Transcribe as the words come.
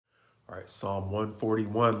All right, Psalm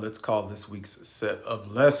 141, let's call this week's set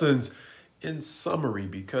of lessons in summary,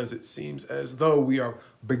 because it seems as though we are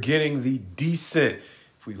beginning the descent.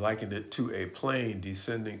 If we likened it to a plane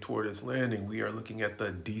descending toward its landing, we are looking at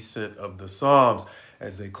the descent of the Psalms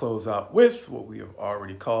as they close out with what we have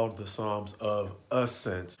already called the Psalms of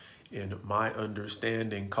Ascents. In my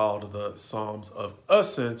understanding, called the Psalms of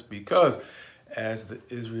Ascents because as the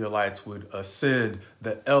Israelites would ascend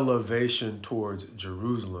the elevation towards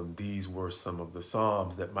Jerusalem, these were some of the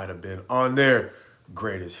Psalms that might have been on their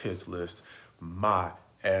greatest hits list. My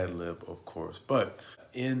ad lib, of course. But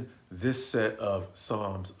in this set of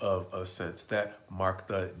Psalms of Ascents that mark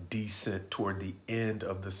the descent toward the end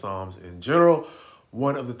of the Psalms in general,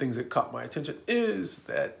 one of the things that caught my attention is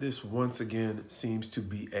that this once again seems to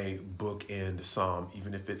be a bookend psalm,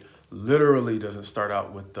 even if it literally doesn't start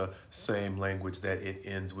out with the same language that it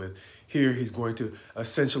ends with. Here he's going to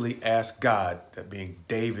essentially ask God, that being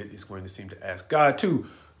David is going to seem to ask God to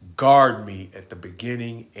guard me at the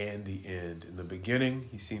beginning and the end. In the beginning,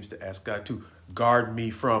 he seems to ask God to guard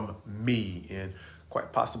me from me in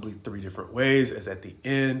quite possibly three different ways, as at the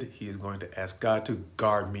end, he is going to ask God to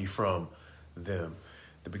guard me from them.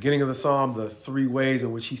 The beginning of the psalm, the three ways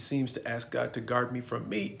in which he seems to ask God to guard me from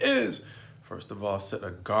me is, first of all, set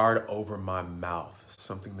a guard over my mouth,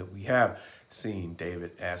 something that we have seen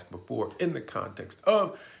David ask before in the context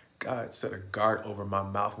of God, set a guard over my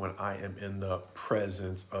mouth when I am in the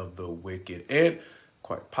presence of the wicked and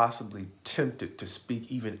quite possibly tempted to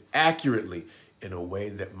speak even accurately in a way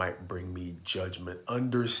that might bring me judgment,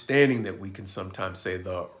 understanding that we can sometimes say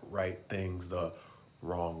the right things the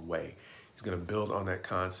wrong way. He's going to build on that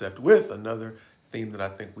concept with another theme that I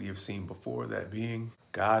think we have seen before, that being,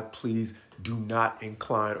 God, please do not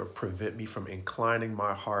incline or prevent me from inclining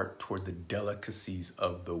my heart toward the delicacies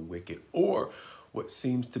of the wicked, or what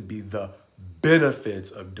seems to be the benefits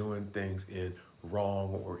of doing things in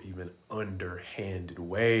wrong or even underhanded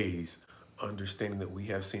ways. Understanding that we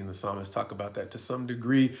have seen the psalmist talk about that to some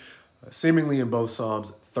degree, seemingly in both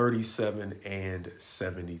Psalms 37 and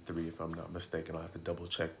 73, if I'm not mistaken. I'll have to double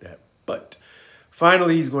check that. But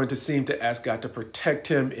finally, he's going to seem to ask God to protect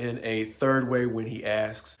him in a third way when he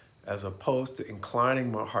asks, as opposed to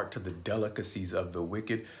inclining my heart to the delicacies of the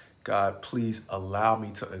wicked, God, please allow me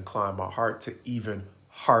to incline my heart to even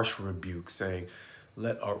harsh rebuke, saying,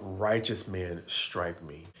 let a righteous man strike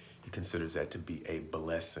me. He considers that to be a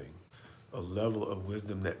blessing, a level of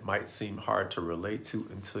wisdom that might seem hard to relate to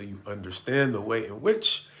until you understand the way in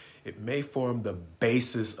which it may form the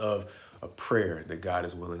basis of a prayer that God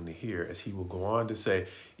is willing to hear, as he will go on to say,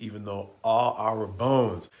 even though all our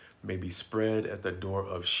bones may be spread at the door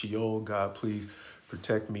of Sheol, God, please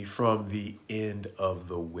protect me from the end of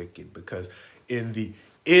the wicked. Because in the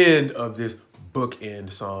end of this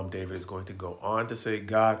bookend psalm, David is going to go on to say,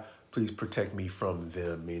 God, please protect me from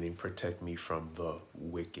them, meaning protect me from the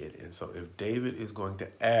wicked. And so if David is going to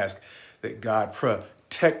ask that God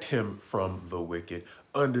protect him from the wicked,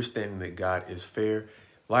 understanding that God is fair,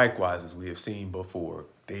 likewise, as we have seen before,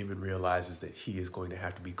 David realizes that he is going to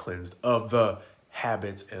have to be cleansed of the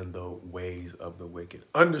habits and the ways of the wicked,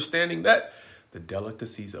 understanding that the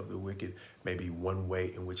delicacies of the wicked may be one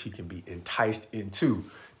way in which he can be enticed into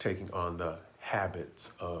taking on the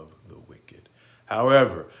habits of the wicked.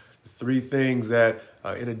 However, the three things that,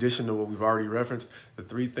 in addition to what we've already referenced, the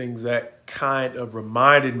three things that kind of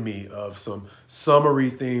reminded me of some summary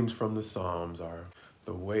themes from the Psalms are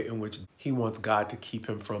the way in which he wants God to keep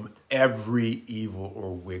him from every evil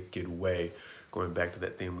or wicked way, going back to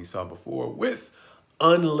that theme we saw before with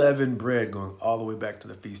unleavened bread, going all the way back to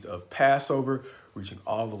the Feast of Passover, reaching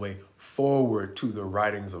all the way forward to the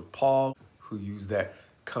writings of Paul, who used that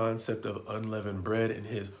concept of unleavened bread in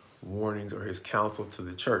his warnings or his counsel to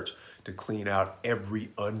the church to clean out every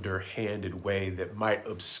underhanded way that might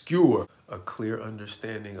obscure a clear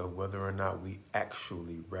understanding of whether or not we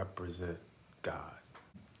actually represent God.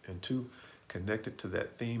 And two, connected to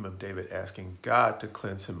that theme of David asking God to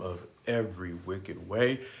cleanse him of every wicked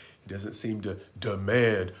way, he doesn't seem to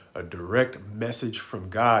demand a direct message from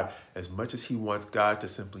God as much as he wants God to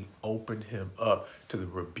simply open him up to the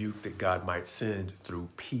rebuke that God might send through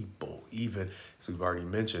people, even, as we've already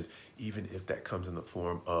mentioned, even if that comes in the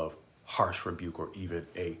form of harsh rebuke or even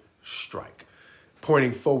a strike.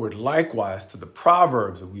 Pointing forward likewise to the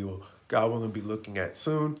Proverbs that we will, God willing, be looking at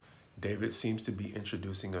soon, David seems to be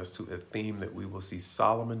introducing us to a theme that we will see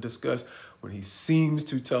Solomon discuss when he seems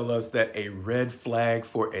to tell us that a red flag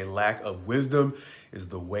for a lack of wisdom is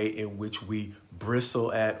the way in which we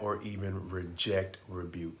bristle at or even reject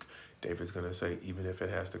rebuke. David's going to say, even if it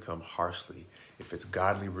has to come harshly, if it's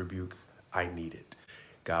godly rebuke, I need it.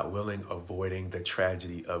 God willing, avoiding the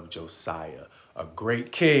tragedy of Josiah, a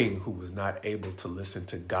great king who was not able to listen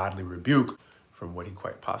to godly rebuke from what he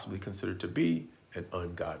quite possibly considered to be an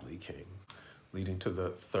ungodly king. Leading to the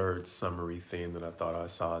third summary theme that I thought I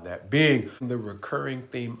saw, that being the recurring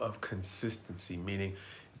theme of consistency, meaning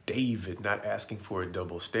David not asking for a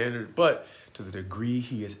double standard, but to the degree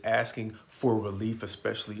he is asking for relief,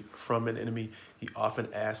 especially from an enemy, he often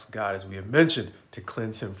asks God, as we have mentioned, to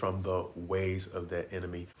cleanse him from the ways of that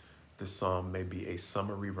enemy. This psalm may be a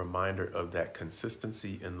summary reminder of that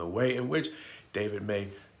consistency in the way in which David may,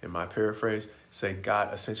 in my paraphrase, say,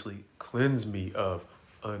 God, essentially cleanse me of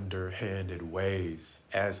underhanded ways,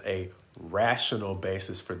 as a rational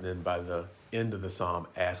basis for then by the end of the psalm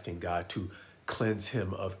asking God to cleanse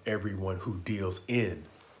him of everyone who deals in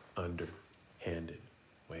underhanded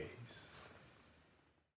ways.